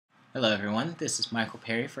Hello everyone, this is Michael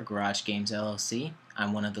Perry for Garage Games LLC.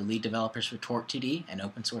 I'm one of the lead developers for Torque2D, an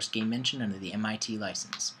open source game engine under the MIT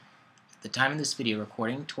license. At the time of this video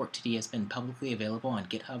recording, Torque2D has been publicly available on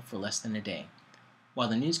GitHub for less than a day. While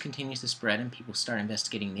the news continues to spread and people start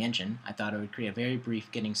investigating the engine, I thought I would create a very brief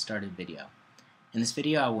getting started video. In this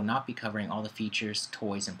video I will not be covering all the features,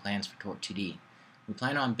 toys, and plans for Torque2D. We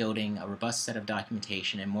plan on building a robust set of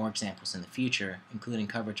documentation and more examples in the future, including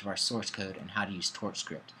coverage of our source code and how to use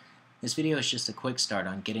TorqueScript. This video is just a quick start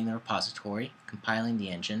on getting the repository, compiling the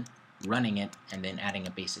engine, running it, and then adding a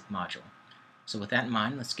basic module. So with that in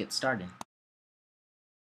mind, let's get started.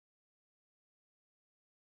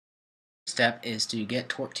 Step is to get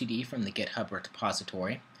Torque2D from the GitHub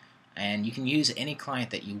repository, and you can use any client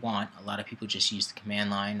that you want. A lot of people just use the command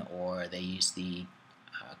line or they use the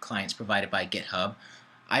clients provided by GitHub.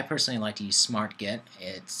 I personally like to use SmartGit.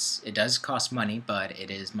 It does cost money, but it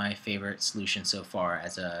is my favorite solution so far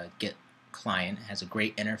as a Git client. It has a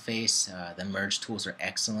great interface. The merge tools are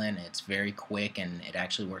excellent. It's very quick, and it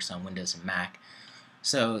actually works on Windows and Mac.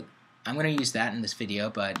 So I'm going to use that in this video,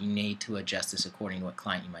 but you need to adjust this according to what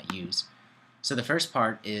client you might use. So the first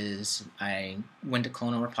part is I went to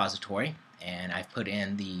clone a repository, and I've put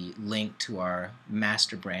in the link to our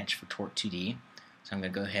master branch for Torque2D. So I'm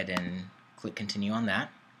going to go ahead and click continue on that.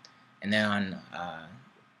 And then on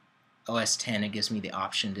OS 10 it gives me the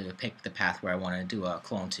option to pick the path where I want to do a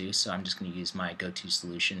clone to, so I'm just going to use my go-to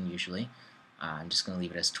solution usually. I'm just going to leave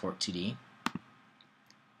it as Torque2D.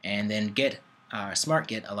 And then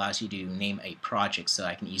SmartGit allows you to name a project, so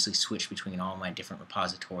I can easily switch between all my different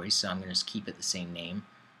repositories, so I'm going to just keep it the same name,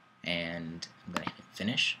 and I'm going to hit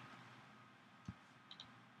finish.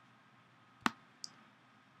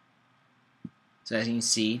 So as you can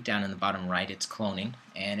see down in the bottom right, it's cloning,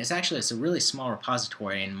 and it's a really small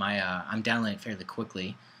repository, and I'm downloading it fairly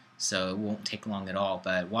quickly, so it won't take long at all.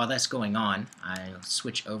 But while that's going on, I'll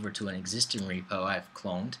switch over to an existing repo I've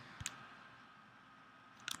cloned.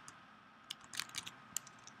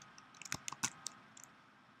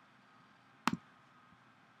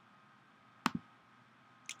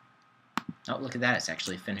 Oh, look at that, it's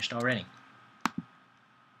actually finished already.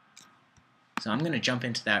 So I'm going to jump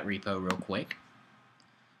into that repo real quick.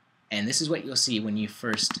 And this is what you'll see when you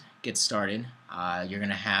first get started. You're going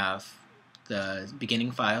to have the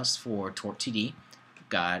beginning files for Torque2D. We've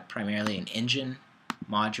got primarily an engine,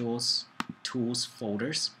 modules, tools,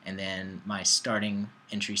 folders, and then my starting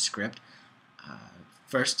entry script.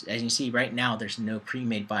 First, as you see right now, there's no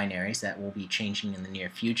pre-made binaries. That will be changing in the near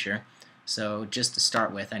future. So just to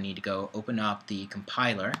start with, I need to go open up the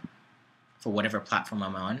compiler for whatever platform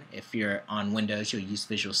I'm on. If you're on Windows, you'll use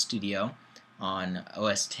Visual Studio. On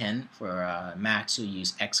OS 10 for Macs, you'll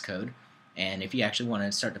use Xcode, and if you actually want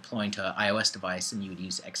to start deploying to an iOS device, then you would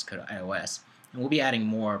use Xcode iOS. And we'll be adding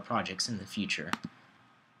more projects in the future.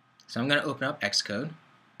 So I'm going to open up Xcode.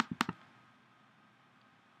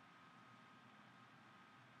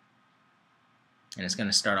 And it's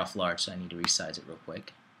going to start off large, so I need to resize it real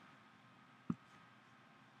quick.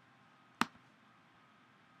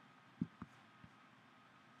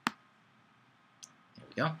 There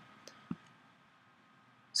we go.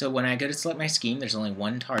 So when I go to select my scheme, there's only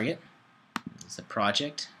one target. It's a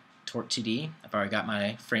project, Torque2D. I've already got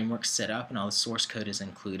my framework set up and all the source code is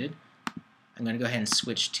included. I'm going to go ahead and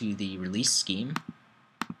switch to the release scheme.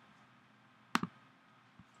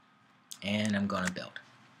 And I'm going to build.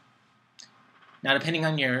 Now depending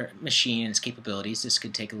on your machine and its capabilities, this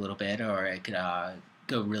could take a little bit or it could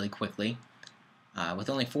go really quickly. With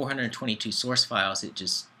only 422 source files,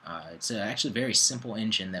 it's actually a very simple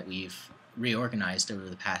engine that we've reorganized over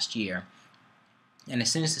the past year. And as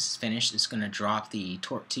soon as this is finished, it's going to drop the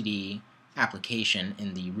Torque2D application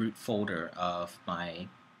in the root folder of my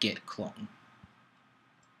Git clone.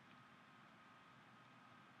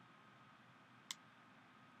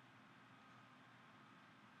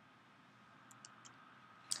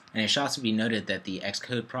 And it should also be noted that the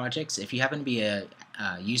Xcode projects, if you happen to be a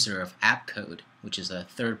user of AppCode, which is a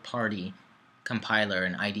third-party compiler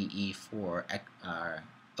and IDE for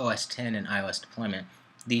OS 10 and iOS deployment,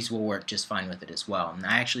 these will work just fine with it as well. And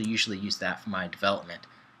I actually usually use that for my development.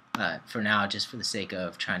 For now, just for the sake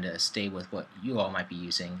of trying to stay with what you all might be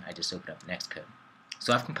using, I just open up Xcode.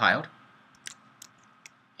 So I've compiled,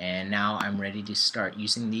 and now I'm ready to start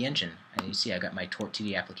using the engine. As you see, I've got my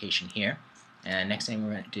Torque2D application here. And next thing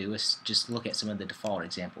we're going to do is just look at some of the default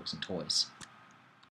examples and toys.